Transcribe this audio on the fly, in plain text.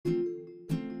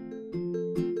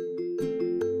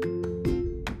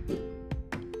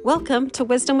Welcome to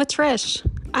Wisdom with Trish.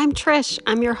 I'm Trish,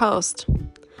 I'm your host.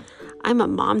 I'm a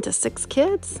mom to 6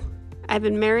 kids. I've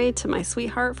been married to my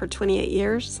sweetheart for 28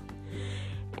 years,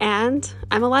 and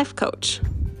I'm a life coach.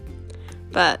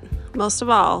 But most of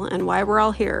all, and why we're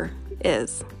all here,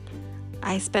 is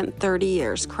I spent 30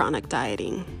 years chronic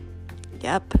dieting.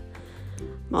 Yep,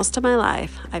 most of my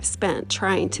life I've spent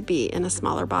trying to be in a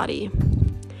smaller body.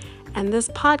 And this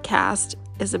podcast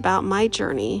is about my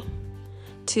journey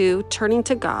to turning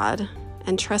to God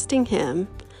and trusting Him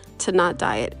to not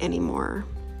diet anymore.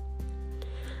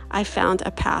 I found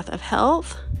a path of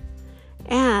health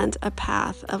and a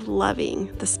path of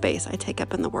loving the space I take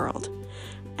up in the world.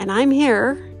 And I'm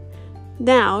here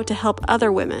now to help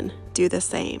other women do the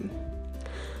same.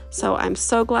 So I'm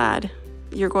so glad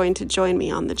you're going to join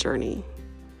me on the journey.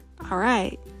 All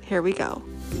right, here we go.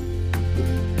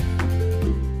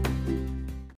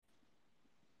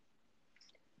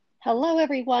 Hello,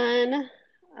 everyone.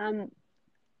 I'm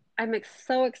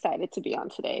so excited to be on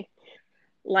today.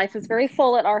 Life is very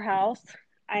full at our house.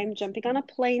 I'm jumping on a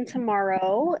plane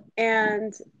tomorrow,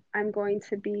 and I'm going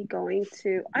to be going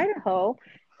to Idaho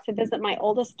to visit my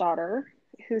oldest daughter,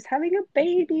 who's having a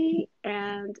baby,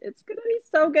 and it's going to be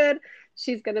so good.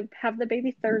 She's going to have the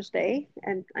baby Thursday,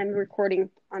 and I'm recording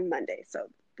on Monday. So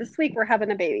this week we're having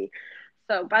a baby.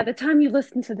 So by the time you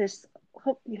listen to this,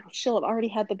 she'll have already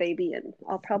had the baby, and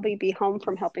I'll probably be home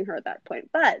from helping her at that point.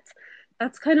 But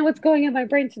that's kind of what's going in my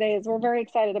brain today, is we're very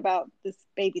excited about this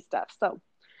baby stuff. So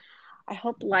I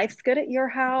hope life's good at your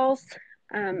house.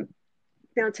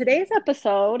 Now today's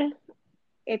episode,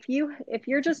 if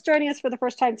you're just joining us for the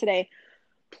first time today,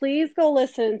 please go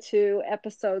listen to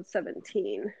episode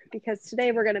 17, because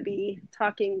today we're going to be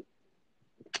talking,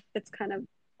 it's kind of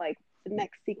like the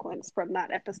next sequence from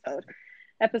that episode.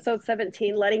 Episode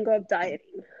 17, letting go of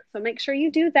dieting. So make sure you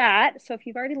do that. So if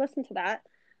you've already listened to that,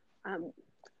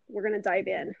 we're going to dive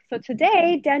in. So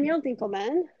today, Danielle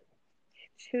Dinkelman,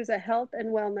 who's a health and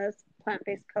wellness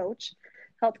plant-based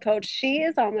health coach, she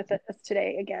is on with us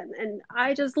today again. And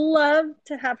I just love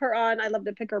to have her on. I love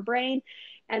to pick her brain.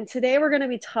 And today we're going to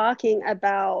be talking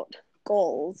about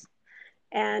goals.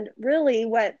 And really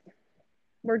what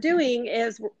we're doing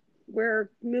is we're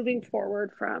moving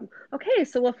forward from, okay,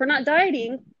 so if we're not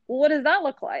dieting, what does that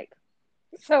look like?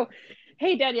 So,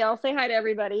 hey, Danielle, say hi to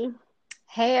everybody.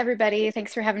 Hey, everybody.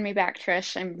 Thanks for having me back,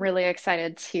 Trish. I'm really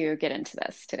excited to get into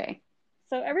this today.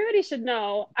 So everybody should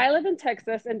know, I live in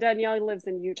Texas and Danielle lives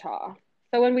in Utah.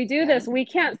 So when we do this, we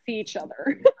can't see each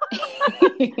other.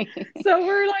 So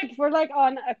we're like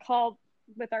on a call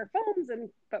with our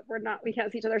phones, but we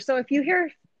can't see each other. So if you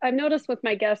hear, I've noticed with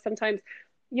my guests, sometimes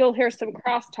you'll hear some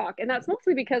crosstalk, and that's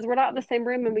mostly because we're not in the same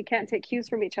room and we can't take cues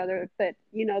from each other that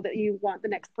you want the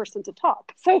next person to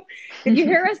talk. So if you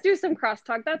hear us do some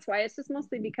crosstalk, that's why. It's just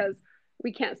mostly because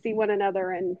we can't see one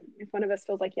another, and if one of us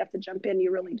feels like you have to jump in, you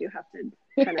really do have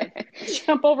to kind of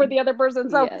jump over the other person.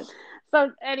 So yes.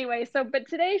 So anyway, but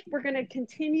today we're going to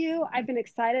continue. I've been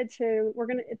excited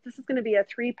this is going to be a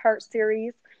 3-part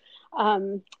series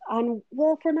on,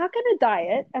 well, if we're not going to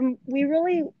diet, and we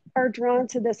really are drawn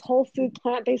to this whole food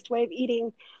plant-based way of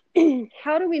eating,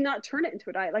 how do we not turn it into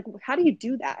a diet? Like, how do you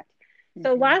do that?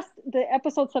 So the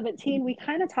episode 17, we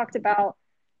kind of talked about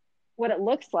what it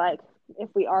looks like if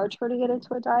we are turning it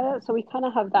into a diet. So we kind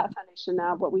of have that foundation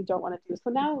now, what we don't want to do. So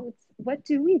now it's, what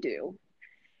do we do?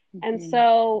 And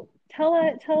so tell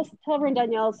everyone,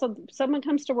 Danielle, so someone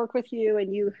comes to work with you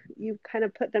and you kind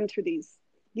of put them through these,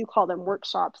 you call them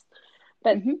workshops,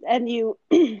 but, and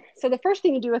so the first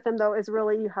thing you do with them though, is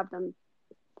really you have them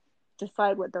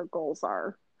decide what their goals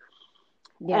are.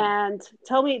 Yeah. And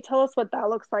tell us what that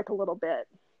looks like a little bit.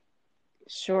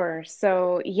 Sure.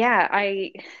 So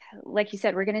like you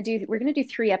said, we're gonna do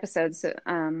 3 episodes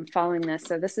following this.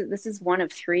 So this is one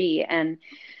of 3, and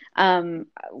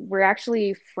we're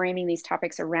actually framing these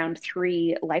topics around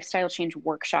 3 lifestyle change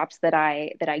workshops that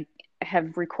I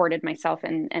have recorded myself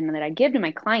and that I give to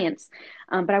my clients.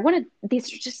 But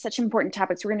these are just such important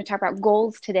topics. We're going to talk about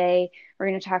goals today. We're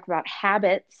going to talk about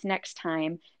habits next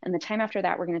time. And the time after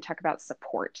that, we're going to talk about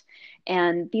support.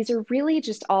 And these are really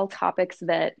just all topics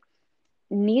that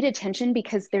need attention,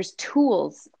 because there's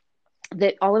tools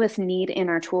that all of us need in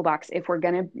our toolbox if we're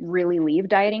going to really leave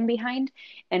dieting behind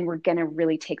and we're going to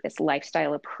really take this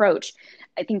lifestyle approach.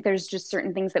 I think there's just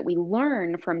certain things that we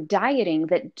learn from dieting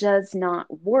that does not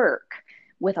work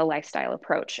with a lifestyle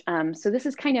approach. So this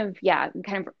is kind of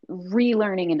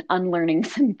relearning and unlearning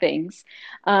some things.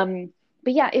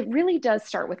 But yeah, it really does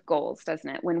start with goals, doesn't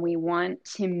it? When we want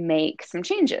to make some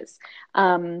changes.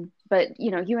 But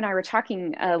you and I were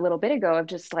talking a little bit ago of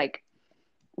just like,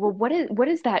 well, what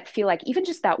does that feel like? Even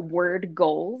just that word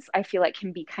goals, I feel like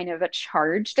can be kind of a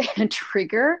charged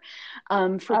trigger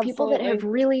for people that have Absolutely.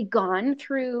 really gone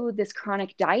through this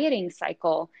chronic dieting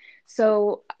cycle.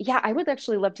 So yeah, I would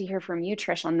actually love to hear from you,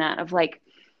 Trish, on that of like,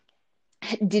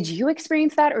 did you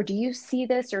experience that, or do you see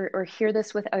this or hear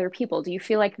this with other people? Do you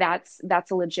feel like that's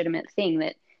a legitimate thing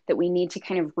that we need to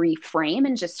kind of reframe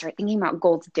and just start thinking about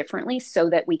goals differently so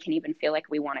that we can even feel like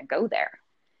we want to go there?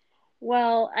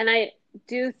 Well, and I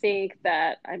do think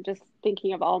that I'm just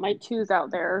thinking of all my twos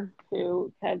out there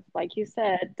who have, like you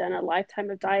said, done a lifetime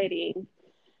of dieting,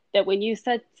 that when you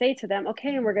say to them,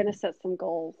 okay, and we're going to set some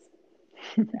goals,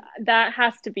 that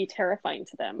has to be terrifying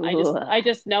to them. Ugh. I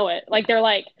just know it. Like they're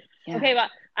like, Yeah. okay, but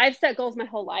I've set goals my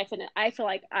whole life, and I feel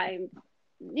like I'm,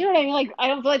 you know what I mean? Like I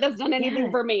don't feel like that's done anything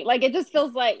Yeah. for me. Like it just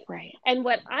feels like, Right. and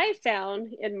what I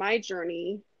found in my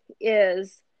journey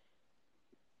is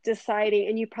deciding,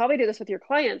 and you probably do this with your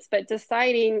clients, but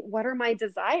deciding what are my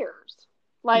desires,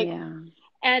 like, Yeah.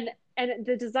 and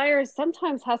the desires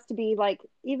sometimes has to be like,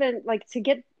 even like to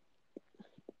get,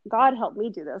 God help me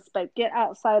do this, but get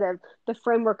outside of the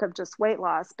framework of just weight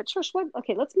loss. But Trish, what?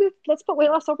 Okay, let's put weight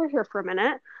loss over here for a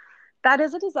minute. That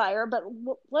is a desire, but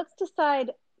let's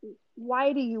decide,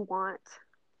 why do you want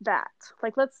that?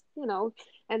 Like, let's,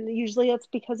 and usually it's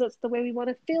because it's the way we want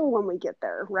to feel when we get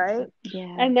there, right?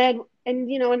 Yeah. And then,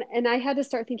 and I had to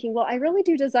start thinking, well, I really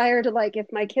do desire to, like, if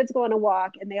my kids go on a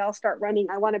walk and they all start running,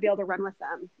 I want to be able to run with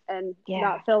them and Yeah.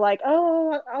 not feel like,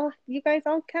 oh, you guys,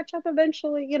 I'll catch up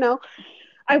eventually.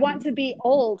 I want to be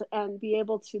old and be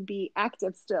able to be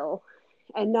active still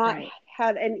and not Right.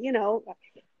 have, and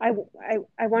I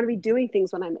want to be doing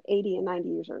things when I'm 80 and 90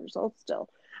 years old still.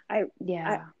 I,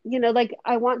 Yeah. like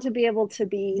I want to be able to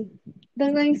be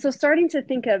then, so starting to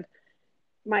think of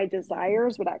my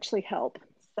desires would actually help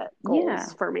set Yeah.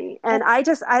 goals for me. And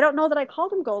That's I don't know that I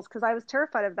called them goals because I was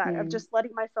terrified of that, of mm. just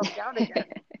letting myself down again,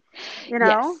 you know?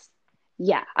 Yes.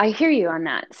 Yeah, I hear you on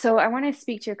that. So I want to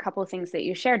speak to a couple of things that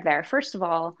you shared there. First of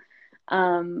all,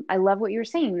 I love what you were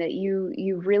saying that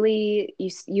you really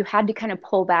you had to kind of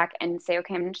pull back and say,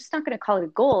 okay, I'm just not going to call it a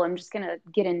goal. I'm just going to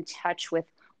get in touch with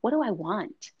what do I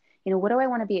want? What do I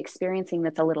want to be experiencing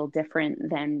that's a little different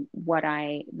than what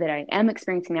I am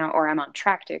experiencing now or I'm on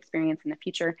track to experience in the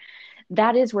future.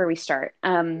 That is where we start.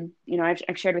 I've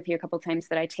shared with you a couple of times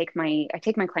that I take my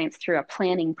clients through a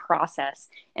planning process,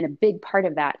 and a big part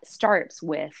of that starts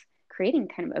with creating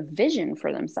kind of a vision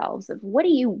for themselves of what do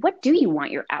you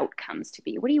want your outcomes to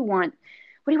be? What do you want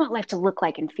life to look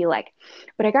like and feel like?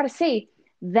 But I got to say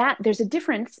that there's a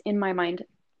difference in my mind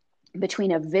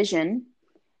between a vision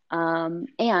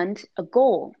and a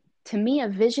goal. To me, a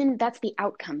vision, that's the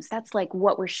outcomes. That's like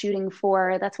what we're shooting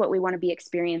for. That's what we want to be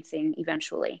experiencing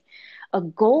eventually. A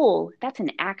goal, that's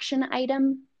an action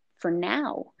item for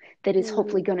now that is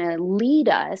hopefully Mm, going to lead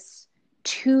us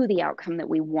to the outcome that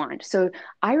we want. So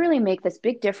I really make this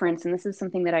big difference, and this is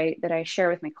something that I share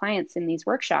with my clients in these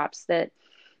workshops that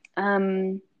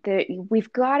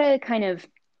we've got to kind of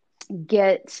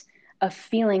get a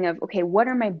feeling of, okay, what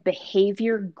are my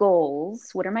behavior goals?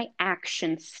 What are my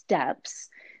action steps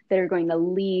that are going to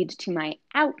lead to my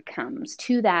outcomes,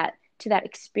 to that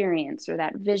experience or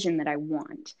that vision that I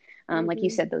want? Like you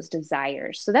mm-hmm. said, those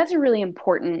desires. So that's a really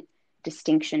important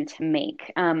distinction to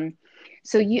make. I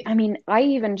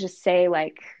even just say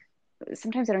like,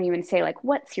 sometimes I don't even say like,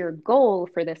 what's your goal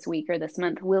for this week or this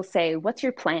month? We'll say, what's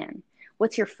your plan?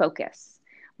 What's your focus?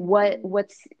 What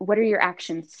are your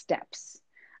action steps?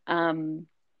 Um,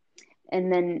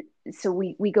 and then so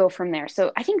we go from there.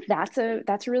 So I think that's a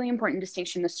really important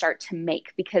distinction to start to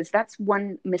make, because that's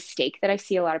one mistake that I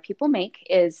see a lot of people make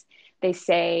is they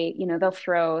say, they'll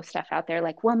throw stuff out there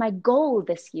like, well, my goal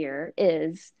this year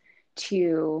is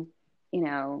to, you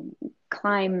know,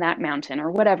 climb that mountain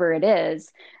or whatever it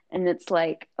is. And it's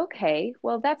like, okay,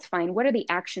 well, that's fine. What are the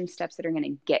action steps that are going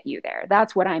to get you there?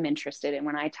 That's what I'm interested in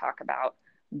when I talk about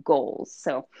goals.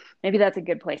 So maybe that's a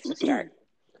good place to start.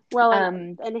 Well,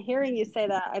 Um, and hearing you say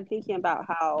that, I'm thinking about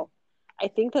how I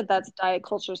think that that's diet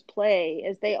culture's play,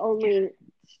 is they only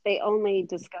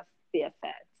discuss the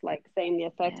effects, like saying the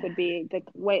effects yeah, would be the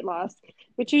weight loss,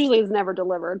 which usually is never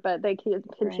delivered, but they can right.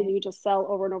 continue to sell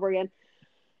over and over again.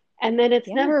 And then it's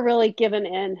Yeah, never really given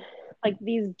in like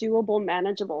these doable,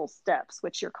 manageable steps,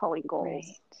 which you're calling goals. right,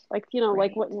 Like,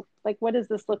 right. what does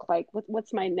this look like?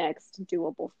 What's my next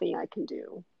doable thing I can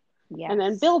do? And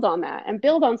then Yes, build on that and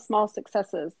build on small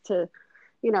successes to,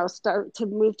 start to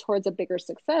move towards a bigger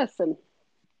success. And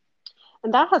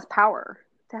that has power.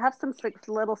 To have some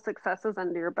little successes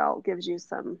under your belt gives you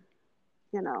some,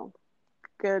 you know,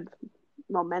 good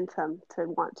momentum to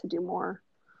want to do more.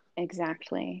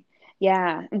 exactly.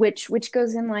 Yeah, which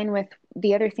goes in line with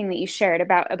the other thing that you shared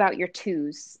about your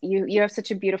twos. You have such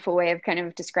a beautiful way of kind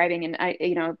of describing, and I,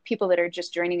 people that are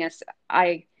just joining us,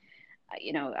 I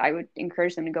would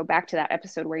encourage them to go back to that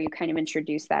episode where you kind of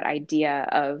introduce that idea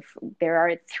of there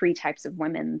are three types of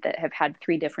women that have had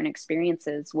three different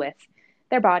experiences with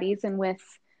their bodies and with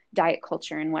diet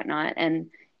culture and whatnot.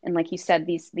 And like you said,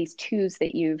 these twos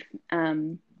that you've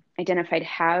identified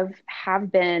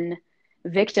have been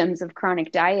victims of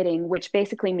chronic dieting, which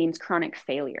basically means chronic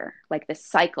failure, like this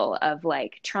cycle of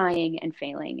like trying and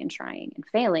failing and trying and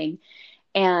failing.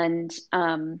 And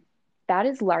that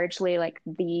is largely like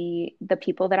the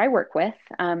people that I work with.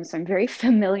 So I'm very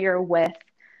familiar with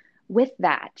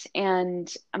that,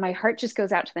 and my heart just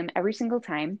goes out to them every single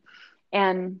time.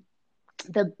 And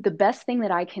the best thing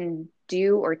that I can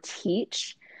do or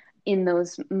teach in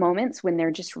those moments when they're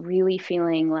just really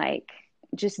feeling like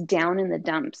just down in the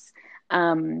dumps.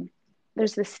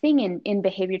 There's this thing in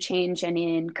behavior change and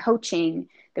in coaching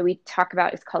that we talk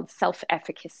about. It's called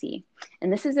self-efficacy.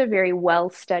 And this is a very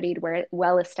well-studied,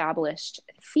 well-established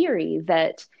theory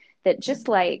that just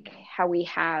like how we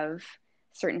have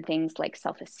certain things like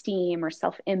self-esteem or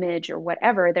self-image or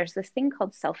whatever, there's this thing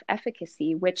called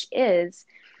self-efficacy, which is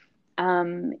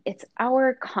it's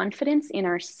our confidence in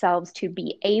ourselves to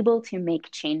be able to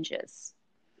make changes.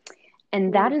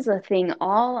 And that is a thing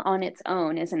all on its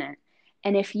own, isn't it?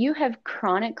 And if you have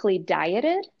chronically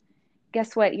dieted,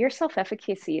 guess what? Your self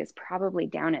efficacy is probably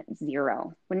down at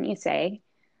zero, wouldn't you say?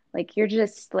 Like, you're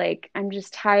just like, I'm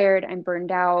just tired. I'm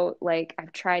burned out. Like,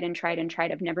 I've tried and tried and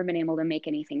tried. I've never been able to make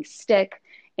anything stick.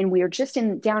 And we're just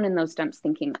down in those dumps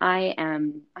thinking,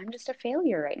 I'm just a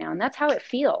failure right now. And that's how it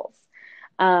feels.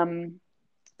 Um,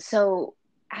 so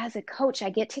as a coach, I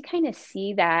get to kind of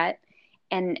see that,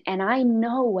 and I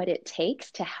know what it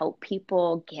takes to help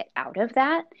people get out of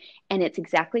that. And it's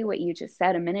exactly what you just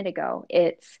said a minute ago.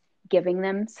 It's giving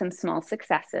them some small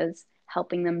successes,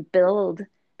 helping them build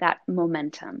that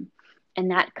momentum.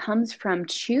 And that comes from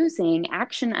choosing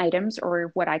action items,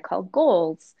 or what I call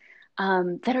goals,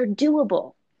 that are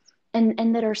doable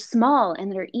and that are small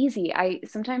and that are easy.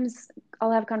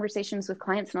 I'll have conversations with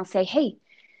clients and I'll say, hey,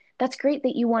 that's great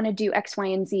that you want to do X, Y,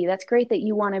 and Z. That's great that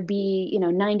you want to be,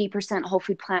 90% whole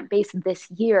food plant-based this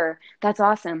year. That's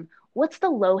awesome. What's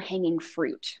the low-hanging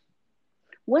fruit?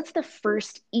 What's the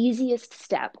first easiest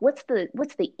step? What's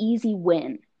the easy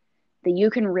win that you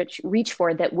can reach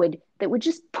for that would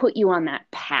just put you on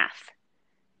that path?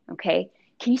 Okay?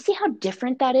 Can you see how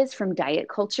different that is from diet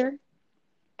culture?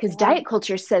 Because Yeah. diet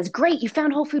culture says, great, you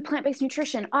found whole food plant-based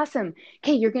nutrition. Awesome.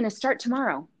 Okay, you're going to start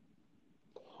tomorrow.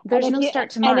 And There's if no you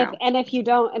start and if tomorrow. and if you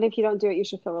don't and if you don't do it, you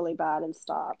should feel really bad and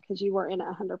stop because you were in it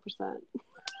 100%.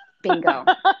 Bingo.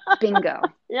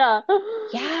 Bingo. Yeah.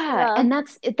 Yeah, Yeah. and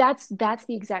that's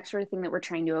the exact sort of thing that we're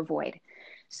trying to avoid.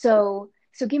 So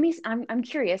give me, I'm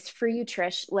curious for you,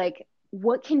 Trish, like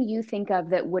what can you think of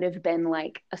that would have been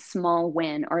like a small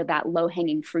win or that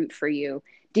low-hanging fruit for you?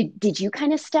 Did you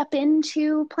kind of step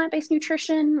into plant-based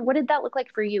nutrition? What did that look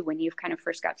like for you when you kind of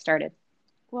first got started?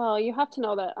 Well, you have to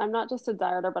know that I'm not just a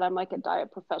dieter, but I'm like a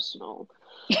diet professional.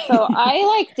 So I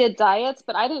like did diets,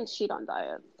 but I didn't cheat on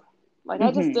diets. Like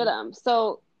I just did Hmm. them.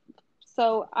 So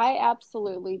I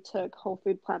absolutely took whole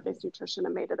food plant-based nutrition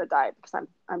and made it a diet because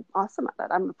I'm awesome at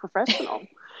it. I'm a professional.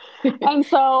 And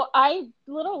so I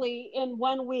literally in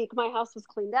 1 week my house was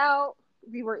cleaned out.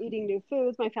 We were eating new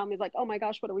foods. My family's like, "Oh my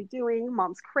gosh, what are we doing?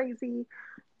 Mom's crazy."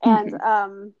 And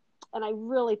Hmm. and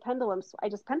I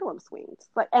just pendulum swinged.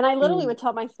 Like and I literally Hmm. would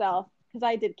tell myself because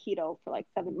I did keto for like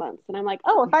 7 months and I'm like,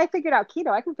 "Oh, if I figured out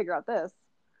keto, I can figure out this."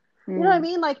 You know what I Hmm.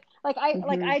 mean?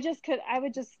 Hmm. I just could I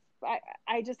would just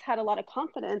I just had a lot of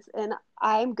confidence and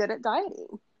I'm good at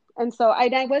dieting. And so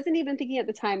I wasn't even thinking at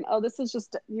the time, oh, this is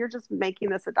just you're just making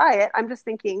this a diet. I'm just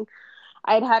thinking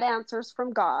I'd had answers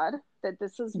from God that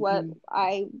this is what Hmm.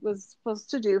 I was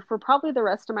supposed to do for probably the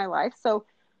rest of my life. So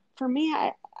for me,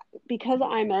 because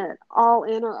I'm an all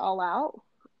in or all out,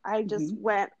 I just Hmm.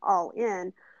 went all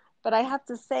in. But I have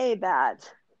to say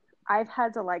that I've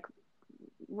had to like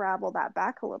rabble that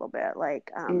back a little bit.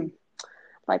 Hmm.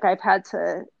 Like I've had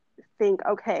to think,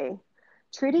 okay,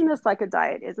 treating this like a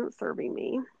diet isn't serving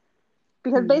me.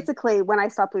 Because Hmm. basically, when I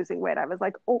stopped losing weight, I was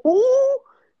like, oh,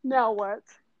 now what?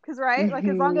 Because right, like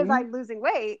as long as Hmm. I'm losing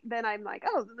weight, then I'm like,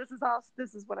 oh, this is all.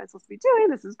 This is what I'm supposed to be doing.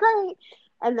 This is great.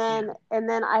 Yeah. And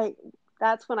then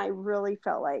that's when I really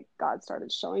felt like God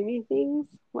started showing me things.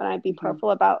 When I'd be Hmm. prayerful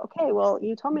about, okay, well,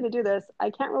 you told me to do this. I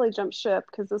can't really jump ship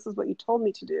because this is what you told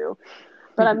me to do,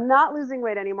 but I'm not losing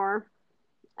weight anymore.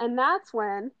 And that's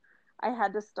when I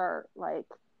had to start like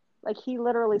he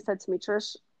literally said to me,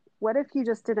 Trish, what if you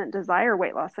just didn't desire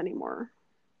weight loss anymore?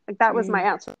 Like that was my Mm,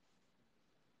 answer.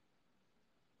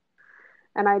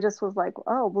 And I just was like,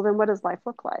 oh, well, then what does life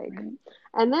look like? right.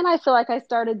 And then I feel like I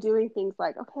started doing things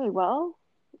like, okay, well,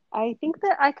 I think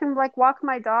that I can like walk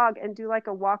my dog and do like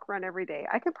a walk run every day.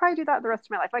 I could probably do that the rest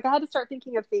of my life. Like I had to start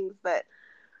thinking of things that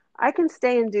I can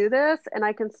stay and do this and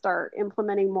I can start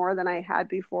implementing more than I had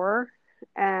before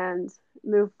and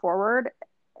move forward.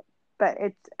 But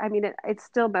I mean, it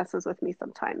still messes with me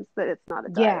sometimes that it's not a Yeah.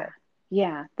 diet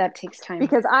Yeah. That takes time.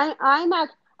 because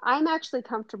I'm actually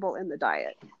comfortable in the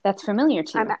diet. That's familiar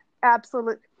to I'm you.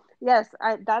 absolute yes,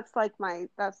 I that's like my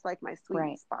sweet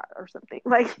Right. spot or something.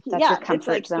 Like That's your yeah, it's comfort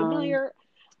like zone. familiar.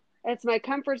 It's my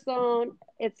comfort zone.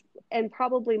 It's and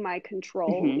probably my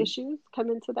control Hmm. issues come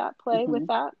into that play with Hmm.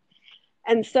 that.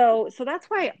 And so that's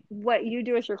why what you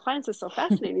do with your clients is so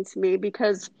fascinating to me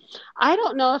because I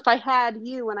don't know if I had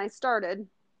you when I started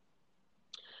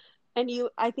and you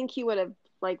I think you would have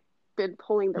like been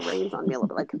pulling the reins on me a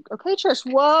little bit like okay Trish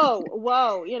whoa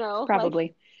like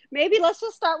Probably. maybe let's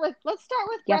start with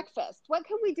Yeah, breakfast. What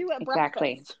can we do at exactly.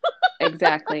 breakfast?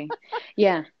 Exactly.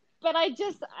 Yeah. But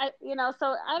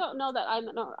so I don't know that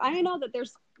I know that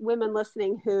there's women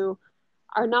listening who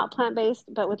are not plant-based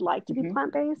but would like to be Hmm.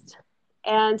 plant-based.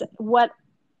 And what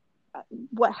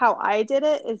how I did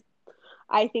it is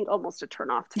I think almost a turn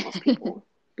off to most people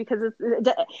because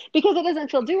because it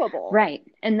doesn't feel doable. Right.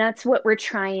 And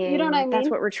You know what I that's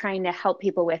mean? what we're trying to help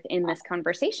people with in this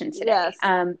conversation today. Yes.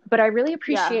 But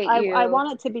Yeah. I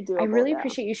want it to be I doable. really Yeah.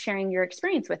 appreciate you sharing your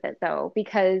experience with it though,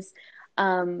 because,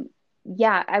 um,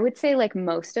 yeah, I would say like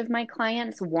most of my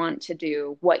clients want to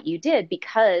do what you did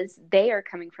because they are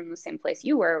coming from the same place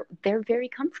you were. They're very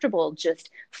comfortable just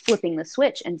flipping the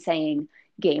switch and saying,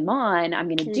 game on, I'm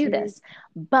going to do Mm-hmm. this.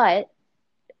 But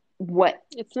what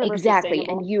It's never exactly,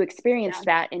 and sustainable. you Yeah. experienced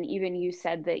that, and even you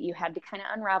said that you had to kind of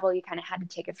unravel, you kind of had to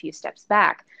take a few steps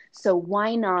back. So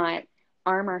why not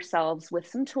arm ourselves with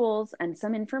some tools and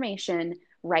some information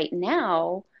right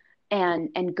now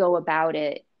and go about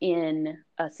it in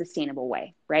a sustainable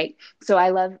way, right? So I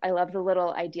love the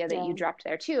little idea that you Yeah. dropped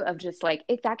there too, of just like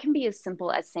if that can be as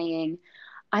simple as saying,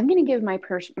 I'm going to give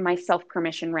myself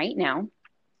permission right now.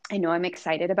 I know I'm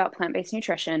excited about plant-based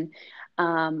nutrition.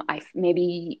 I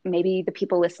maybe the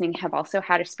people listening have also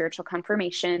had a spiritual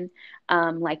confirmation,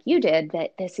 like you did,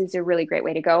 that this is a really great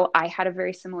way to go. I had a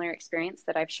very similar experience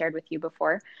that I've shared with you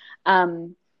before,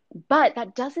 um, but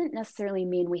that doesn't necessarily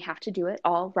mean we have to do it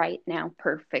all right now,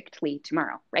 perfectly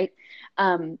tomorrow, right?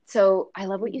 So I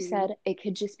love what you Mm-hmm. said. It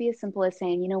could just be as simple as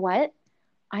saying, you know what,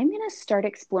 I'm going to start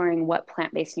exploring what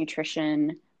plant-based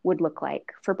nutrition would look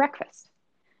like for breakfast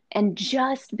and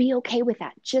just be okay with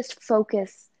that. Just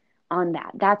focus on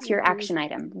that. That's your Mm-hmm. action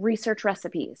item. Research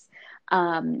recipes.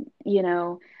 You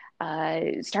know,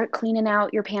 start cleaning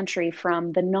out your pantry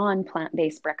from the non-plant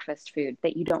based breakfast food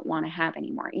that you don't want to have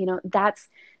anymore. You know, that's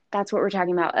what we're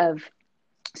talking about of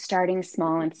starting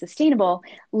small and sustainable.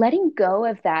 Letting go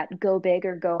of that go big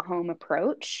or go home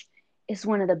approach is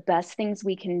one of the best things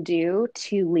we can do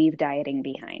to leave dieting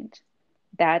behind.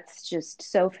 That's just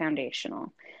so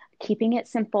foundational. Keeping it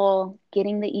simple,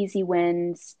 getting the easy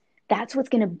wins, that's what's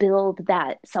going to build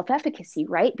that self-efficacy,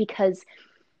 right? Because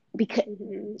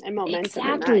Mm-hmm. And momentum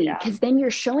in that. exactly, Yeah. because then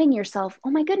you're showing yourself,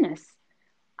 "Oh my goodness,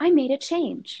 I made a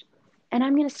change and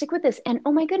I'm going to stick with this." And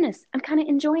 "Oh my goodness, I'm kind of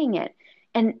enjoying it."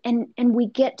 And we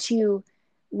get to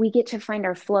find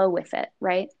our flow with it,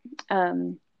 right?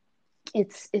 Um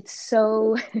it's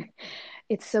so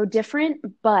it's so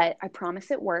different, but I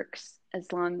promise it works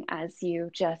as long as you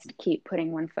just keep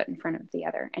putting one foot in front of the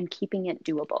other and keeping it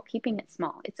doable, keeping it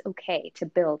small. It's okay to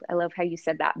build. I love how you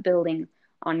said that, building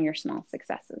on your small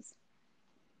successes.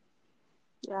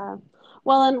 Yeah.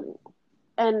 Well,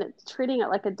 and treating it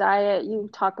like a diet, you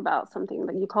talk about something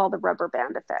that you call the rubber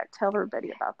band effect. Tell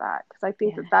everybody about that because I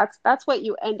think Yeah, that that's what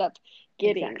you end up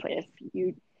getting if exactly.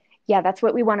 you Yeah, that's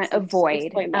what we want to avoid.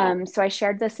 explain that. So I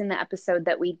shared this in the episode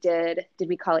that we did. Did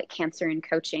we call it Cancer in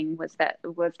Coaching? Was that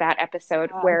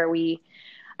episode Yeah. where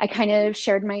I kind of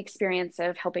shared my experience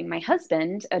of helping my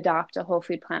husband adopt a whole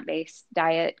food plant-based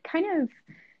diet kind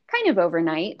of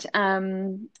overnight,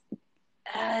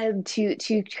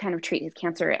 to kind of treat his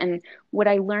cancer. And what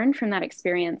I learned from that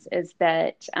experience is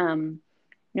that,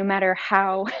 no matter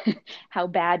how how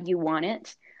bad you want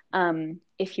it,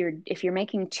 if you're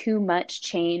making too much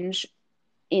change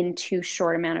in too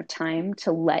short amount of time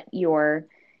to let your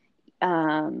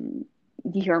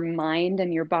mind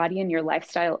and your body and your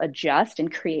lifestyle adjust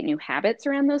and create new habits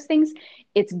around those things,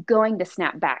 it's going to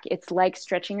snap back. It's like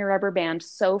stretching a rubber band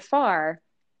so far.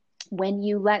 When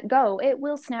you let go, it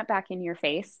will snap back in your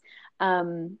face.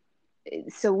 Um,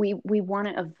 so we want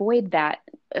to avoid that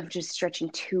of just stretching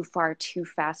too far, too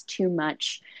fast, too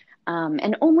much.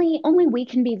 And only we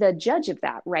can be the judge of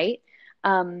that, right?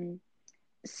 Um,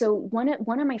 so one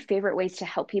of my favorite ways to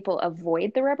help people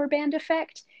avoid the rubber band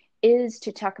effect is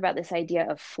to talk about this idea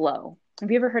of flow. Have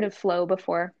you ever heard of flow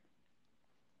before?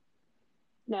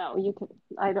 No, you could.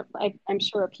 I don't. I'm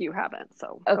sure a few haven't.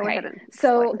 So go ahead Okay. and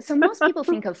So explain. so most people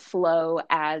think of flow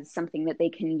as something that they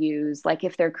can use like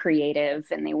if they're creative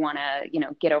and they want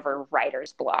to, get over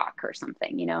writer's block or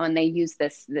something, and they use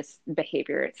this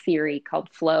behavior theory called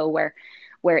flow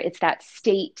where it's that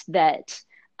state that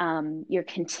you're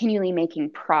continually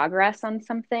making progress on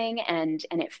something and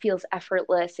it feels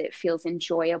effortless, it feels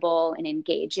enjoyable and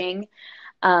engaging.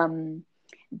 Um,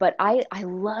 but I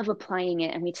love applying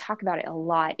it, and we talk about it a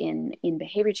lot in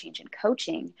behavior change and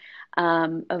coaching,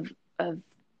 of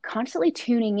constantly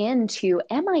tuning in to,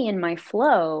 am I in my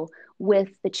flow with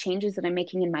the changes that I'm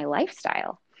making in my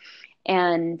lifestyle?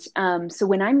 And so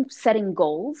when I'm setting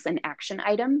goals and action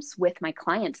items with my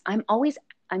clients,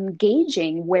 I'm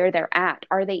gauging where they're at.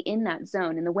 Are they in that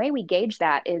zone? And the way we gauge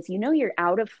that is, you're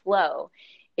out of flow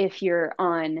if you're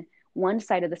on one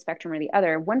side of the spectrum or the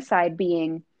other. One side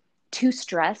being too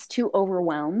stressed, too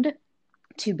overwhelmed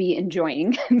to be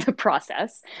enjoying the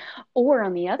process, or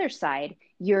on the other side,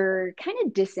 you're kind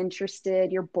of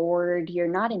disinterested, you're bored, you're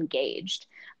not engaged.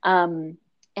 And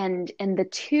the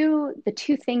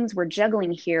two things we're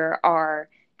juggling here are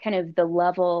kind of the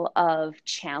level of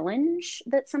challenge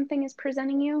that something is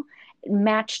presenting you,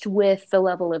 matched with the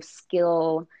level of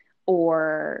skill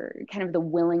or kind of the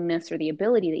willingness or the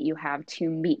ability that you have to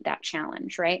meet that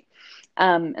challenge, right?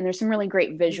 And there's some really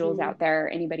great visuals Hmm. out there.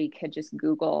 Anybody could just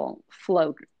Google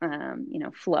flow,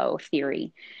 flow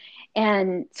theory.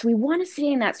 And so we want to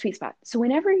stay in that sweet spot. So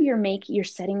whenever you're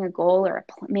setting a goal or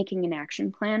making an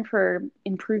action plan for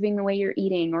improving the way you're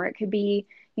eating, or it could be,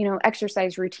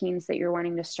 exercise routines that you're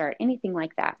wanting to start, anything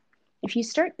like that. If you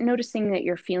start noticing that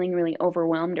you're feeling really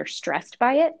overwhelmed or stressed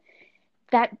by it,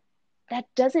 that that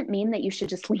doesn't mean that you should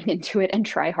just lean into it and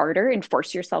try harder and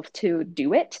force yourself to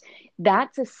do it.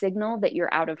 That's a signal that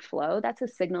you're out of flow. That's a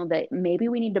signal that maybe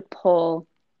we need to pull,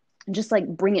 just like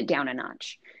bring it down a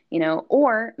notch,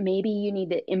 or maybe you need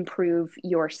to improve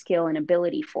your skill and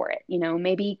ability for it.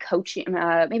 Maybe coaching,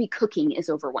 maybe cooking is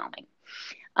overwhelming.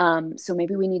 So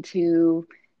maybe we need to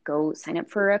go sign up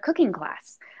for a cooking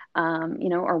class,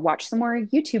 or watch some more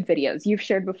YouTube videos. You've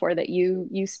shared before that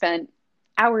you spent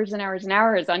hours and hours and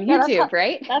hours on Yeah, that's YouTube, how.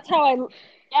 right? That's how I.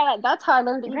 Yeah, that's how I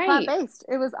learned to eat plant Right. based.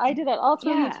 I did it all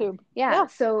through Yeah. YouTube. Yeah. Yeah.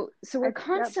 So we're Yep.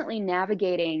 constantly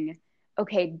navigating,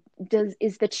 okay,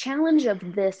 is the challenge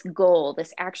of this goal,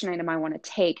 this action item I want to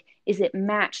take, is it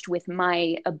matched with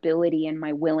my ability and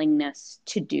my willingness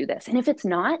to do this? And if it's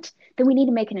not, then we need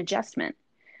to make an adjustment.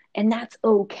 And that's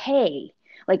okay.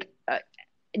 Like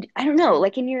I don't know,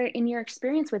 like in your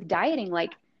experience with dieting,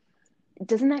 like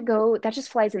doesn't that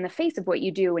just flies in the face of what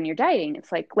you do when you're dieting?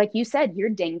 It's like you said, you're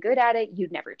dang good at it, you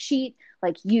never cheat,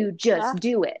 like you Yeah. just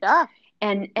do it. Yeah.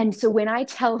 And so when I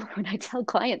tell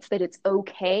clients that it's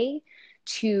okay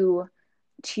to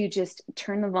just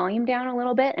turn the volume down a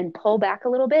little bit and pull back a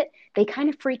little bit, they kind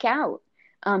of freak out,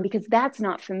 because that's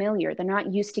not familiar. They're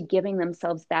not used to giving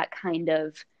themselves that kind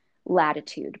of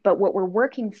latitude. But what we're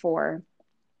working for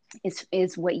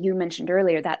is what you mentioned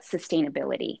earlier, that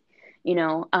sustainability.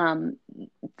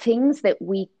 Things that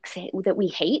we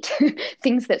hate,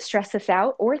 things that stress us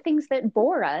out, or things that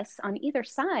bore us on either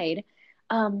side,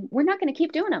 we're not going to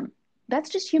keep doing them. That's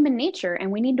just human nature,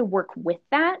 and we need to work with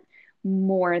that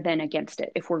more than against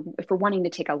it if we're wanting to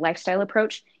take a lifestyle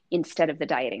approach instead of the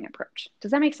dieting approach.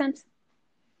 Does that make sense?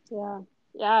 Yeah.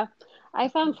 Yeah. I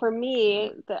found for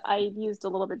me that I used a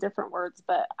little bit different words,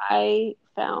 but I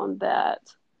found that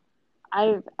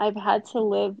I've had to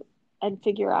live and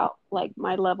figure out like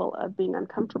my level of being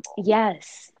uncomfortable.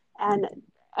 Yes. And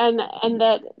and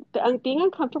that being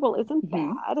uncomfortable isn't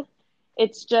Mm-hmm. bad.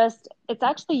 It's just it's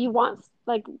actually you want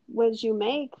like as you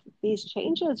make these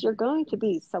changes, you're going to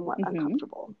be somewhat Mm-hmm.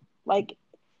 uncomfortable. Like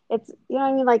it's you know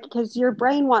what I mean, like because your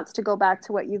brain wants to go back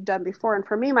to what you've done before. And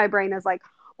for me, my brain is like,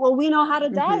 well, we know how to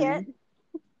Mm-hmm. diet,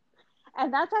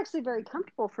 and that's actually very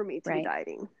comfortable for me to be Right.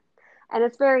 dieting, and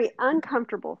it's very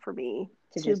uncomfortable for me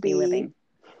To to just be be living.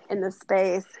 in the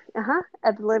space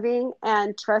of living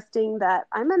and trusting that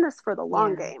I'm in this for the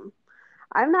long Yeah. game.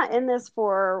 I'm not in this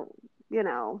for, you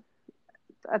know,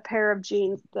 a pair of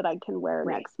jeans that I can wear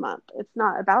Right. next month. It's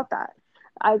not about that.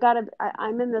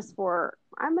 I'm in this for,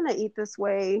 I'm going to eat this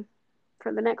way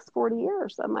for the next 40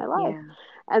 years of my life. Yeah.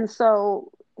 And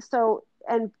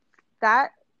and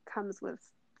that comes with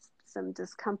some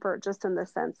discomfort just in the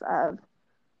sense of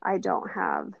I don't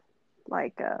have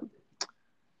like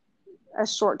a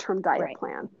short-term diet Right.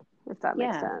 plan, if that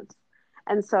makes Yeah. sense.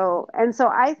 And so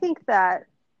I think that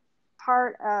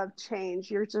part of change,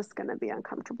 you're just going to be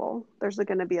uncomfortable. There's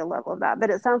going to be a level of that. But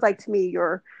it sounds like to me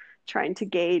you're trying to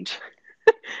gauge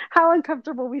how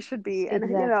uncomfortable we should be, and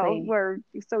Exactly. we're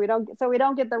so we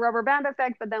don't get the rubber band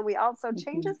effect, but then we also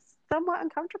change Hmm. is somewhat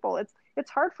uncomfortable. It's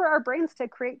hard for our brains to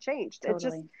create change. It's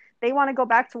just Totally. they want to go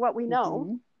back to what we know.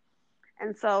 Hmm.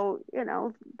 And so,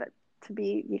 but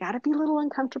you got to be a little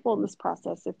uncomfortable in this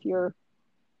process. If you're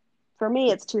For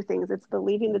me, it's two things. It's the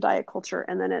leaving the diet culture,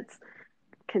 and then it's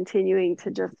continuing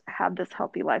to just have this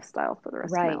healthy lifestyle for the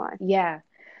rest of my Right. life. Yeah.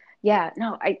 Yeah,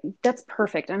 no, I that's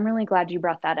perfect. I'm really glad you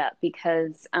brought that up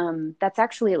because that's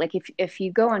actually like if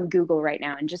you go on Google right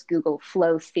now and just Google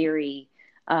flow theory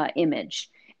image,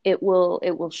 it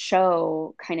will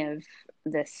show kind of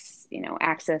this,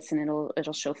 axis, and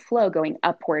it'll show flow going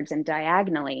upwards and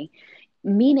diagonally,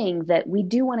 meaning that we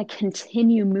do want to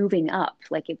continue moving up,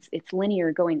 like it's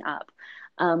linear going up.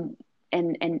 Um,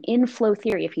 and in flow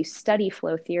theory, if you study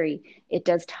flow theory, it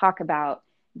does talk about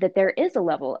that there is a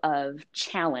level of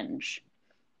challenge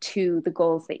to the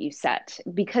goals that you set,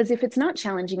 because if it's not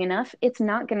challenging enough, it's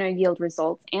not going to yield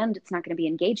results, and it's not going to be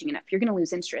engaging enough. You're going to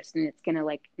lose interest, and it's going to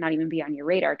like not even be on your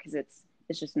radar because it's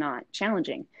just not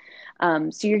challenging.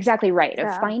 So you're exactly right of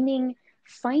Yeah.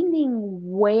 finding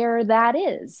where that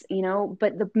is,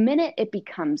 but the minute it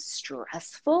becomes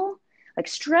stressful, like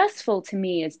stressful to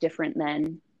me is different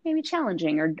than maybe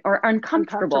challenging or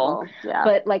uncomfortable. Uncomfortable. Yeah.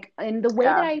 But like, and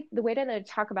Yeah. the way that I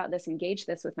talk about this, engage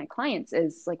this with my clients,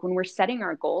 is like when we're setting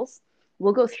our goals,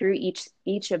 we'll go through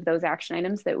each of those action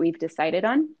items that we've decided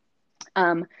on.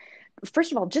 um,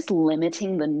 First of all, just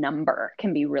limiting the number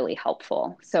can be really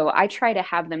helpful. So I try to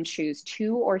have them choose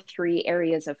 2 or 3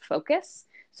 areas of focus.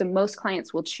 So most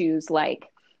clients will choose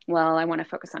like, well, I want to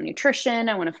focus on nutrition,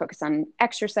 I want to focus on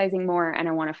exercising more, and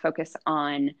I want to focus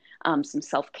on some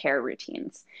self-care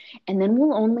routines. And then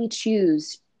we'll only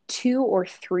choose 2 or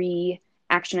 3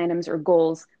 action items or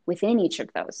goals within each of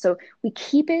those. So we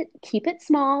keep it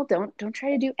small. Don't try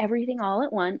to do everything all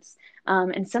at once.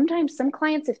 And sometimes some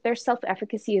clients, if their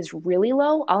self-efficacy is really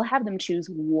low, I'll have them choose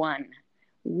one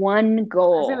I was gonna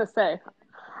goal. say,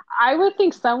 I would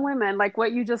think some women, like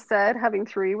what you just said, having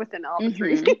three within all the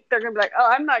three, Mm-hmm. they're gonna be like, "Oh,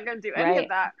 I'm not gonna do any of Right.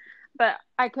 that," but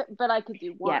I could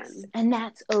do Yes. one. And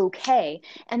that's okay.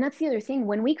 And that's the other thing.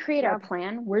 When we create our Yeah.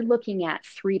 plan, we're looking at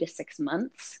 3 to 6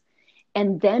 months.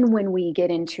 And then when we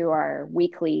get into our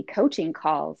weekly coaching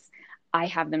calls, I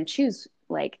have them choose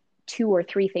like 2 or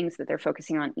 3 things that they're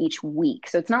focusing on each week.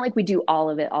 So it's not like we do all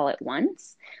of it all at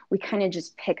once. We kind of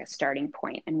just pick a starting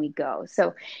point and we go.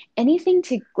 So anything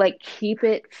to like keep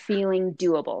it feeling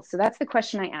doable. So that's the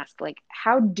question I ask, like,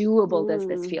 how doable does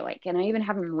this Mm. feel like? And I even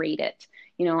have them rate it,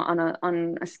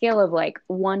 on a scale of like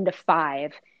 1 to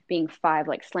 5, being 5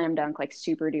 like slam dunk, like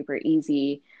super duper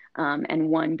easy, and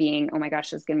 1 being, oh my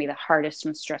gosh, this is going to be the hardest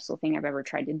and stressful thing I've ever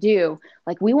tried to do.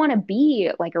 Like we want to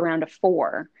be like around a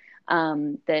 4,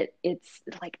 that it's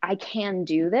like, I can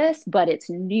do this, but it's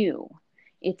new.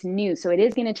 It's new. So it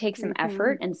is going to take some Hmm.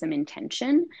 effort and some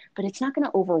intention, but it's not going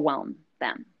to overwhelm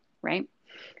them. Right.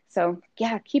 So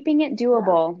yeah, keeping it Yeah.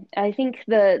 doable. I think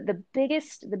the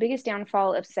biggest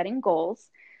downfall of setting goals,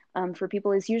 for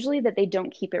people, is usually that they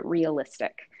don't keep it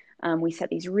realistic. We set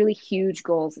these really huge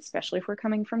goals, especially if we're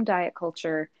coming from diet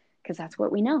culture, because that's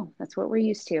what we know, that's what we're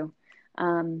used to.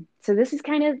 So this is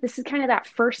kind of that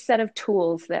first set of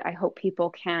tools that I hope people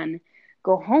can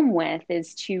go home with,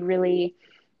 is to really,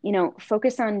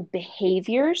 focus on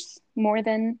behaviors more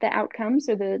than the outcomes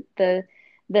or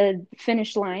the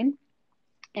finish line,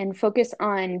 and focus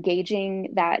on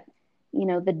gauging that,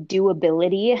 the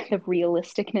doability, the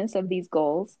realisticness of these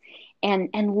goals,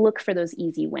 and look for those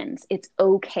easy wins. It's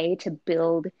okay to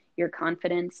build your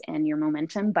confidence and your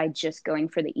momentum by just going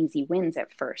for the easy wins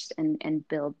at first, and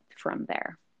build from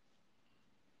there.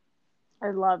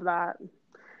 I love that.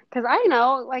 Because I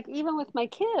know, like, even with my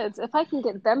kids, if I can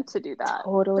get them to do that, just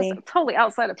Totally. totally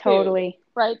outside of food, Totally.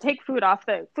 right? Take food off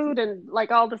the food and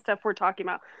like all the stuff we're talking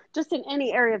about, just in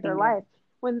any area of their Bingo. life,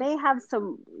 when they have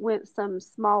some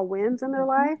small wins in their Hmm.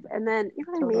 life, and then you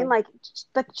know what I mean, Totally. like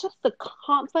just the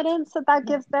confidence that Yeah,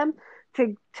 gives them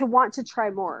to want to try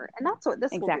more, and that's what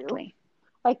this will do. exactly.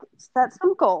 Like set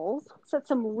some goals, set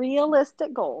some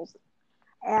realistic goals,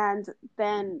 and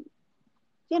then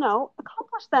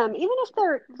accomplish them, even if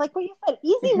they're like what you said,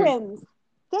 easy Hmm. wins.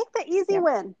 Take the easy Yep,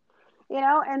 win,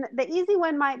 and the easy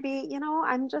win might be,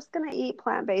 I'm just going to eat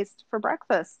plant based for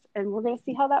breakfast and we're going to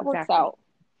see how that works exactly. out.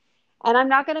 And I'm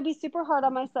not going to be super hard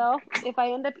on myself if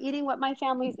I end up eating what my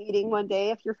family's eating one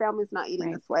day, if your family's not eating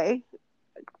Right. this way.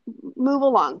 move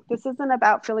along. This isn't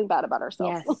about feeling bad about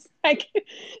ourselves. Yes, Like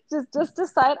just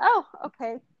decide, oh,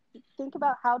 okay, think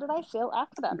about how did I feel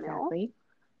after that meal? exactly.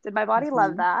 Did my body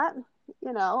love Hmm. that?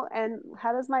 And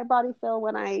how does my body feel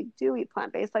when I do eat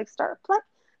plant-based? Like start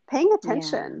paying Yeah.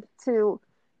 attention to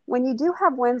when you do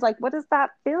have wins, like what does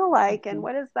that feel like? And Hmm.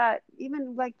 what is that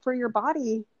even like for your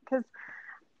body? Because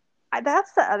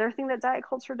that's the other thing that diet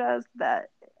culture does that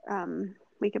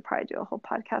we could probably do a whole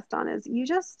podcast on is you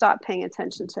just stop paying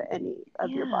attention to any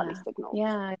of your body Yeah. signals.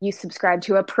 Yeah. You subscribe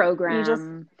to a You just,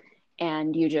 program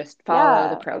and you just follow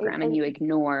the yeah. program and And you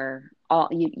ignore all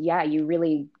you, yeah, you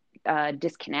really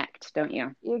disconnect, don't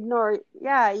you? you ignore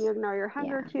your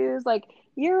hunger Yeah. cues. Like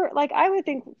you're like, I would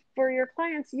think for your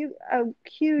clients, a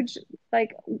huge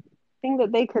like thing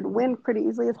that they could win pretty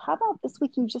easily is how about this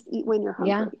week you just eat when you're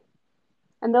Yeah. hungry?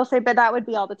 And they'll say, but that would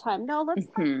be all the time. No,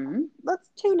 Hmm. let's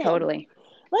tune in. Totally.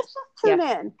 Let's just tune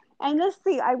Yes. in and just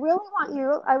see. I would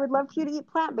love for you to eat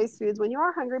plant-based foods when you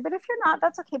are hungry, but if you're not,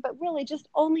 that's okay. But really just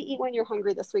only eat when you're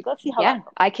hungry this week. Let's see how that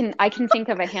Yeah. I can think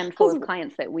of a handful goes. of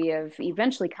clients that we have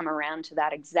eventually come around to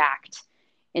that exact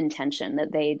intention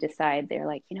that they decide they're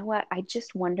like, you know what? I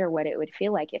just wonder what it would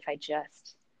feel like if I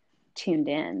just tuned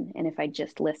in and if I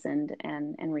just listened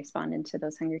and responded to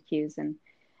those hunger cues. And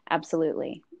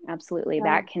absolutely, absolutely, Yeah.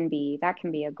 that can be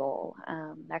a goal.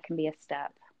 That can be a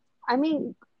step. I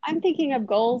mean, I'm thinking of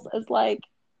goals as like,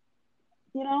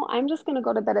 I'm just going to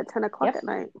go to bed at 10 o'clock Yep. at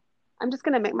night. I'm just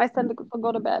going to make my son to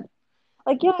go to bed.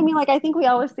 Like, I mean? Like, I think we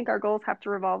always think our goals have to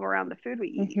revolve around the food we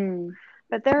eat. Hmm.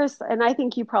 But and I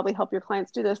think you probably help your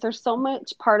clients do this. There's so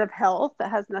much part of health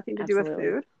that has nothing to do with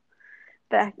Absolutely. food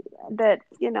that,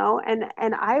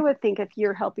 and I would think if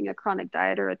you're helping a chronic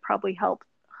dieter, it'd probably help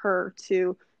her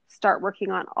to start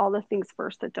working on all the things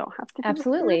first that don't have to do with food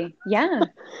Absolutely. Yeah.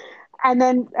 and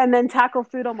then tackle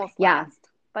food almost Yeah. last.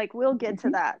 Like we'll get to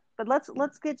Hmm. that, but let's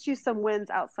get you some wins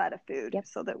outside of food Yep.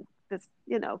 so that this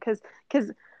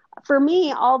because for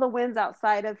me all the wins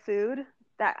outside of food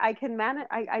that I can manage,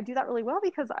 I do that really well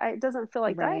because it doesn't feel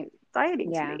like Right.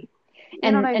 dieting to Yeah. me.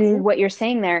 You know what I And mean? what you're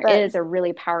saying there But is a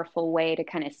really powerful way to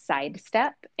kind of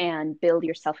sidestep and build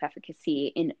your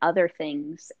self-efficacy in other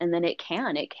things. And then it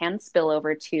can spill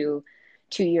over to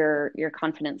your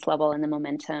confidence level and the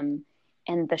momentum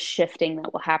and the shifting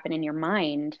that will happen in your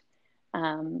mind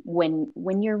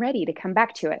when you're ready to come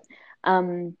back to it.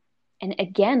 And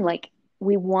again, like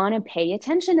we want to pay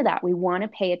attention to that. We want to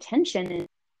pay attention.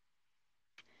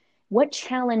 What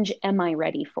challenge am I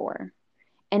ready for?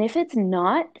 And if it's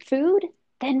not food,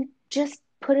 then just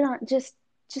put it on, just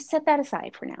set that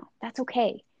aside for now. That's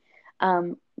okay.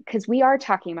 Because we are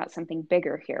talking about something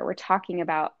bigger here. We're talking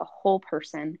about a whole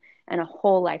person and a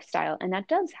whole lifestyle, and that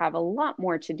does have a lot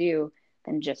more to do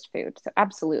than just food. So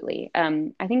absolutely.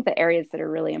 I think the areas that are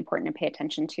really important to pay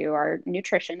attention to are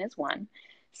nutrition is one,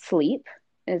 sleep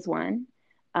is one,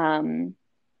 um,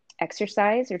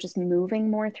 exercise or just moving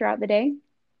more throughout the day.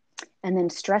 And then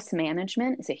stress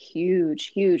management is a huge,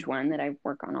 huge one that I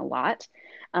work on a lot.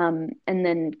 And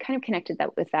then kind of connected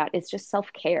that with that is just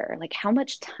self-care. Like how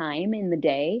much time in the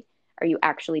day are you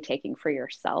actually taking for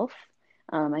yourself?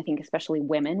 I think especially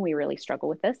women, we really struggle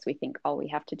with this. We think all we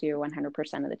have to do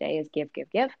 100% of the day is give, give,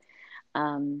 give.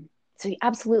 So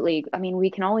absolutely, I mean, we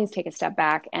can always take a step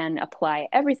back and apply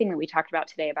everything that we talked about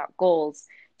today about goals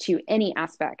to any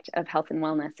aspect of health and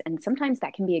wellness. And sometimes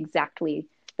that can be exactly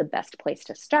the best place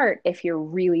to start if you're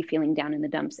really feeling down in the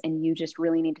dumps and you just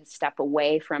really need to step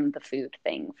away from the food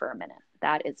thing for a minute.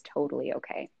 That is totally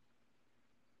okay.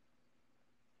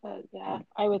 yeah,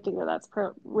 I would think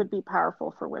that would be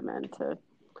powerful for women to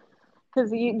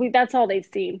because that's all they've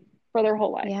seen for their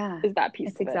whole life Yeah, is that piece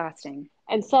it's of it. exhausting.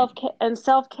 And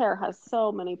self care has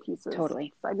so many pieces.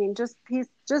 Totally. I mean, just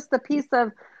the piece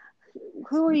of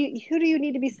who do you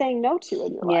need to be saying no to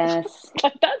in your life? Yes.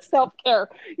 Like that's self-care.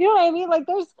 You know what I mean? Like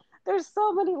there's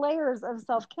so many layers of Yeah.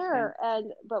 self-care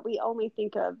but we only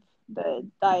think of the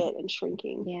diet and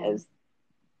shrinking Yeah. as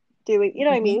doing, you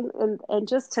know what I Hmm. mean? And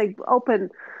just to open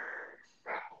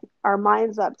our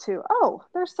minds up to, oh,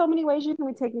 there's so many ways you can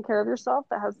be taking care of yourself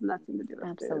that has nothing to do with food.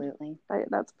 Absolutely.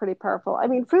 That's pretty powerful. I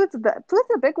mean, food's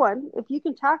a big one. If you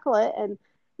can tackle it, and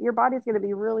your body's going to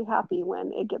be really happy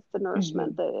when it gets the Hmm.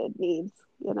 nourishment that it needs,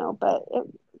 But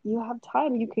you have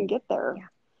time, you can get there.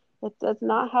 Yeah, It does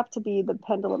not have to be the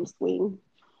pendulum swing,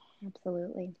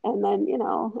 absolutely. and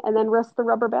then risk the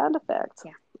rubber band effect.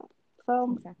 Yeah,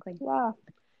 So, exactly. yeah,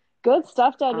 good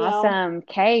stuff, Danielle. Awesome.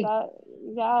 Okay. That,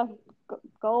 yeah,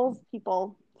 goals,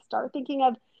 people. Start thinking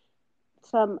of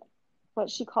some what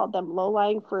she called them low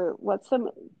lying fruit. What's some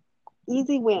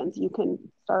easy wins you can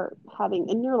start having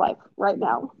in your life right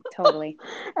now. Totally.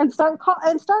 And start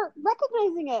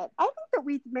recognizing it. I think that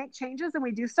we make changes and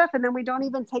we do stuff and then we don't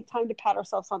even take time to pat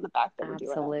ourselves on the back that we're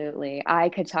doing it. Absolutely. I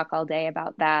could talk all day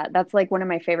about that. That's like one of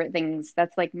my favorite things.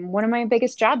 That's like one of my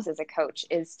biggest jobs as a coach,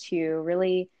 is to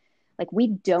really, like, we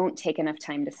don't take enough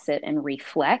time to sit and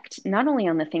reflect, not only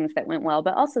on the things that went well,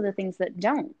 but also the things that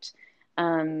don't.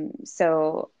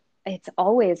 So it's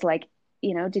always like,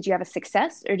 did you have a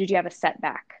success or did you have a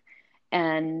setback?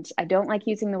 And I don't like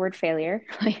using the word failure.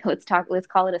 Like, let's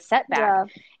call it a setback. Yeah.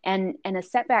 And a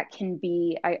setback can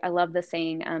be, I love the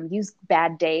saying, use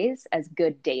bad days as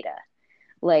good data.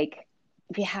 Like,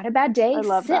 if you had a bad day,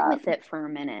 sit with it for a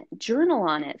minute, journal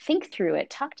on it, think through it,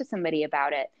 talk to somebody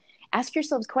about it, ask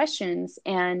yourselves questions,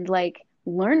 and like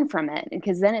learn from it.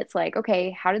 Because then it's like,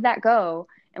 okay, how did that go?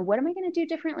 And what am I going to do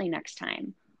differently next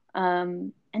time?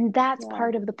 And that's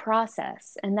part of the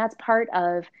process. And that's part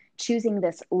of choosing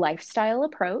this lifestyle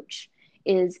approach.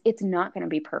 Is it's not going to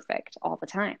be perfect all the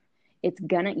time.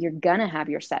 You're gonna have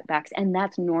your setbacks, and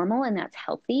that's normal and that's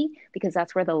healthy, because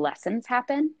that's where the lessons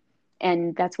happen.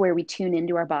 And that's where we tune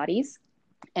into our bodies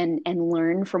and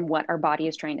learn from what our body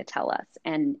is trying to tell us,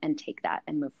 and take that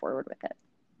and move forward with it.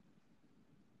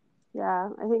 Yeah.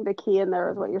 I think the key in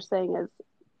there is what you're saying is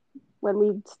when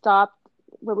we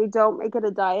don't make it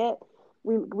a diet,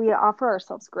 we offer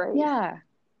ourselves grace. Yeah.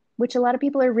 Which a lot of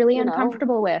people are really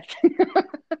uncomfortable with.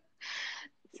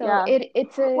 So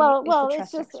it's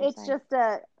just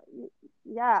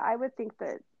I would think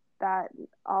that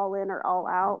all in or all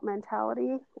out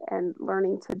mentality, and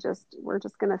learning to we're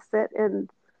just going to sit in,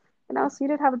 so you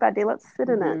did have a bad day. Let's sit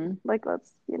in it. Like,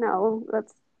 let's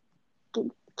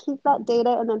keep that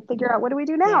data and then figure out, what do we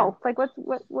do now? Like, what,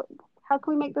 how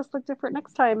can we make this look different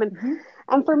next time?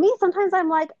 And for me, sometimes I'm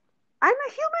like, I'm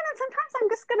a human, and sometimes I'm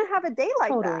just going to have a day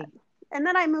like that. And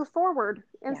then I move forward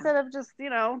instead of just,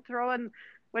 throwing,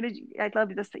 I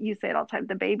love this, you say it all the time,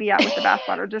 the baby out with the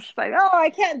bathwater, just like, oh,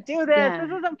 I can't do this. Yeah.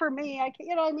 This isn't for me. I can't,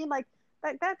 you know what I mean? Like,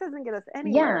 that doesn't get us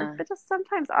anywhere. Yeah. But just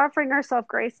sometimes offering ourselves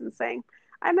grace and saying,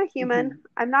 I'm a human.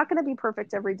 I'm not going to be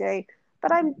perfect every day,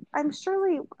 but I'm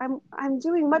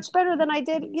doing much better than I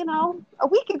did, a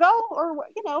week ago, or,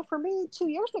 for me 2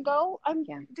 years ago, I'm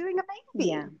doing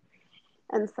amazing. Yeah.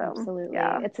 And so, absolutely.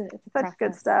 It's such process.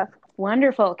 Good stuff.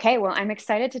 Wonderful. Okay. Well, I'm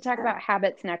excited to talk about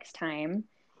habits next time.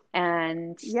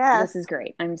 And this is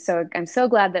great. I'm so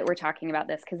glad that we're talking about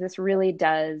this, because these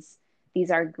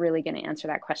are really going to answer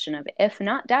that question of, if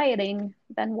not dieting,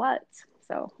 then what?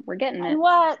 So we're getting it.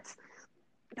 What?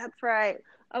 That's right.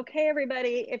 Okay,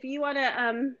 everybody. If you want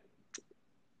to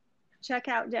check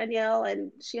out Danielle,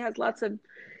 and she has lots of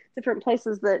different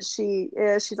places that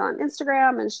she's on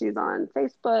Instagram and she's on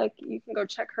Facebook. You can go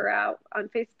check her out on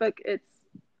Facebook. Is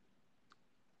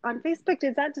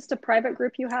that just a private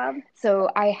group you have? So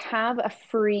I have a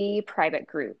free private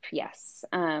group, yes.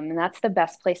 And that's the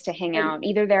best place to hang out,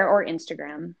 either there or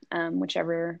Instagram,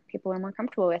 whichever people are more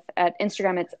comfortable with. At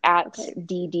Instagram, it's at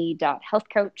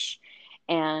dd.healthcoach.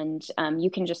 And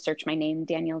you can just search my name,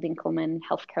 Danielle Dinkelman,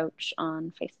 Health Coach,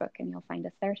 on Facebook, and you'll find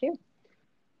us there too.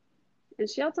 And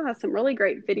she also has some really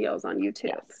great videos on YouTube.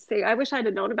 Yes. See, I wish I'd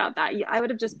have known about that. I would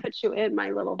have just put you in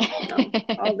my little,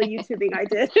 all the YouTubing I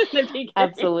did in the beginning.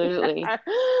 Absolutely.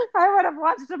 I would have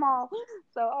watched them all.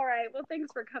 So, all right. Well,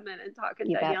 thanks for coming and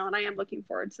talking, Danielle. And I am looking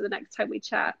forward to the next time we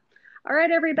chat. All right,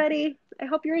 everybody. I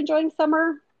hope you're enjoying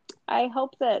summer. I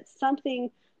hope that something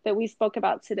that we spoke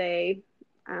about today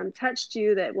touched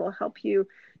you, that will help you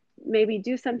maybe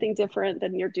do something different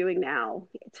than you're doing now,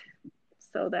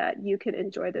 so that you can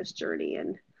enjoy this journey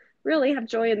and really have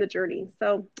joy in the journey.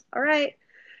 So, all right.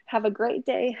 Have a great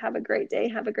day. Have a great day.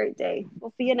 Have a great day.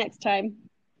 We'll see you next time.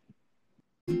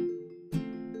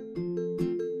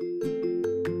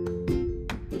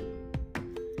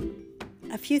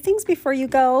 A few things before you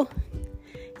go.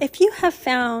 If you have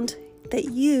found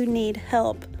that you need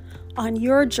help on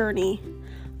your journey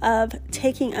of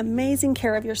taking amazing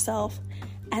care of yourself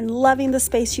and loving the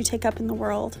space you take up in the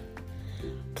world,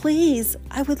 please,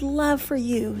 I would love for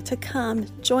you to come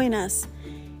join us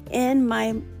in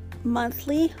my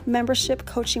monthly membership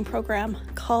coaching program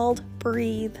called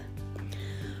Breathe.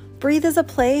 Breathe is a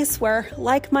place where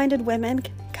like-minded women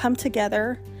come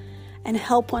together and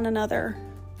help one another.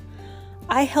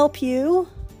 I help you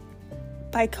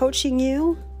by coaching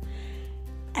you,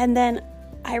 and then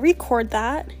I record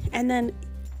that, and then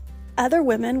other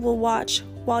women will watch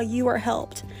while you are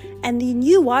helped, and then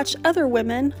you watch other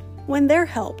women when they're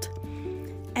helped.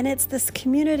 And it's this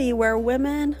community where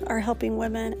women are helping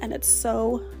women, and it's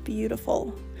so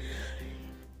beautiful.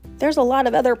 There's a lot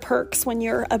of other perks when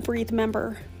you're a Breathe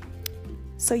member.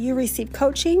 So you receive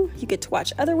coaching, you get to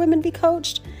watch other women be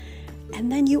coached,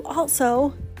 and then you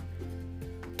also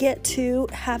get to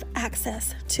have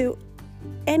access to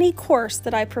any course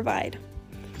that I provide.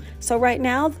 So right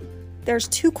now, there's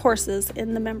 2 courses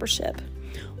in the membership.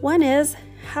 One is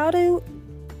how to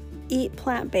eat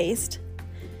plant-based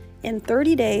in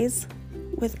 30 days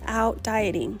without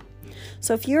dieting.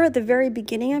 So if you're at the very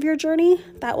beginning of your journey,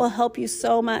 that will help you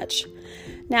so much.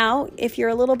 Now, if you're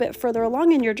a little bit further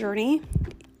along in your journey,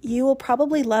 you will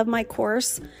probably love my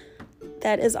course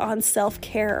that is on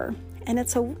self-care. And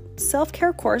it's a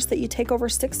self-care course that you take over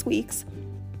 6 weeks.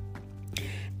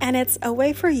 And it's a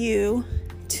way for you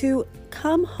to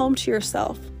come home to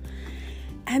yourself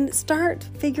and start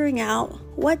figuring out,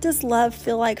 what does love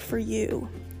feel like for you?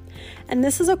 And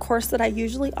this is a course that I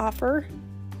usually offer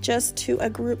just to a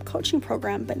group coaching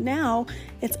program, but now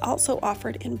it's also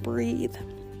offered in Breathe.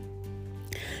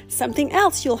 Something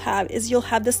else you'll have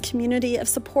this community of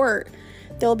support.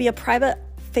 There'll be a private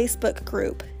Facebook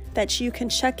group that you can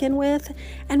check in with.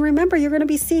 And remember, you're going to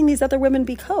be seeing these other women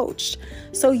be coached.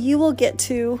 So you will get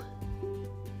to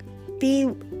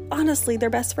be, honestly, their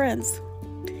best friends.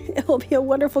 It will be a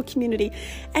wonderful community.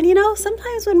 And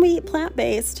sometimes when we eat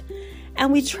plant-based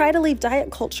and we try to leave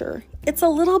diet culture, it's a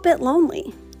little bit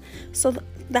lonely. So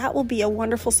that will be a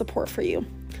wonderful support for you.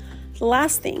 The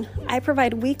last thing, I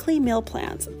provide weekly meal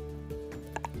plans.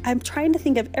 I'm trying to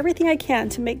think of everything I can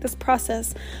to make this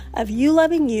process of you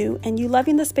loving you and you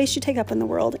loving the space you take up in the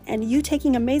world and you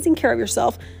taking amazing care of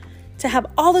yourself, to have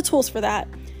all the tools for that.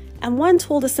 And one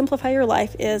tool to simplify your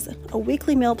life is a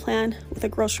weekly meal plan with a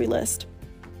grocery list.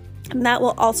 And that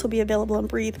will also be available in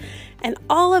Breathe. And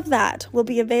all of that will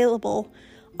be available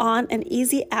on an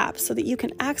easy app so that you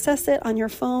can access it on your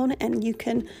phone, and you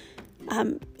can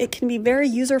it can be very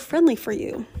user-friendly for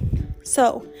you.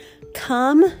 So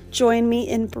come join me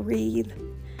in Breathe.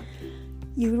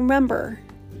 You remember,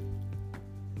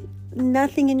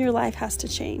 nothing in your life has to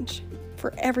change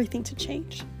for everything to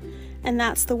change. And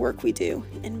that's the work we do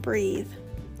in Breathe.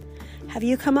 Have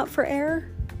you come up for air?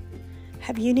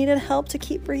 Have you needed help to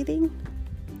keep breathing?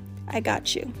 I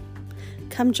got you.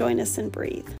 Come join us in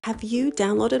Breathe. Have you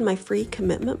downloaded my free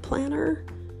commitment planner?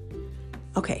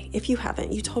 Okay, if you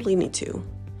haven't, you totally need to.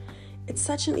 It's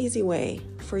such an easy way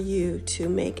for you to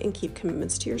make and keep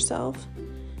commitments to yourself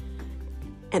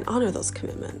and honor those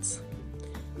commitments.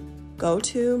 Go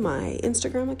to my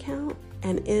Instagram account,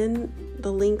 and in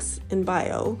the links in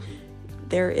bio,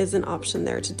 there is an option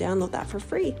there to download that for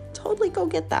free. Totally go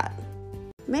get that.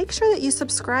 Make sure that you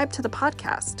subscribe to the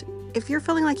podcast. If you're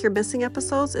feeling like you're missing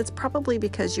episodes, it's probably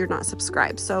because you're not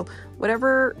subscribed. So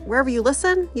wherever you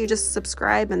listen, you just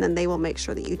subscribe, and then they will make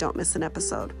sure that you don't miss an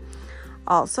episode.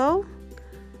 Also,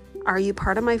 are you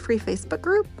part of my free Facebook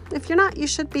group? If you're not, you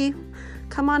should be.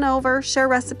 Come on over, share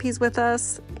recipes with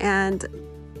us, and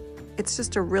it's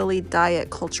just a really diet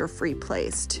culture free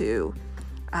place to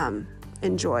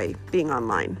enjoy being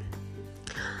online.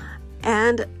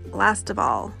 And last of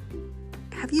all,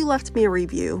 have you left me a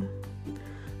review?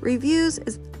 Reviews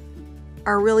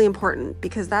are really important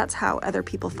because that's how other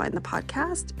people find the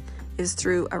podcast, is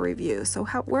through a review. So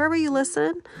wherever you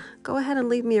listen, go ahead and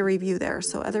leave me a review there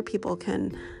so other people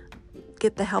can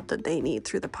get the help that they need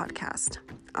through the podcast.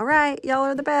 All right, y'all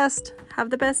are the best. Have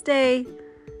the best day.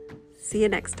 See you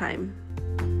next time.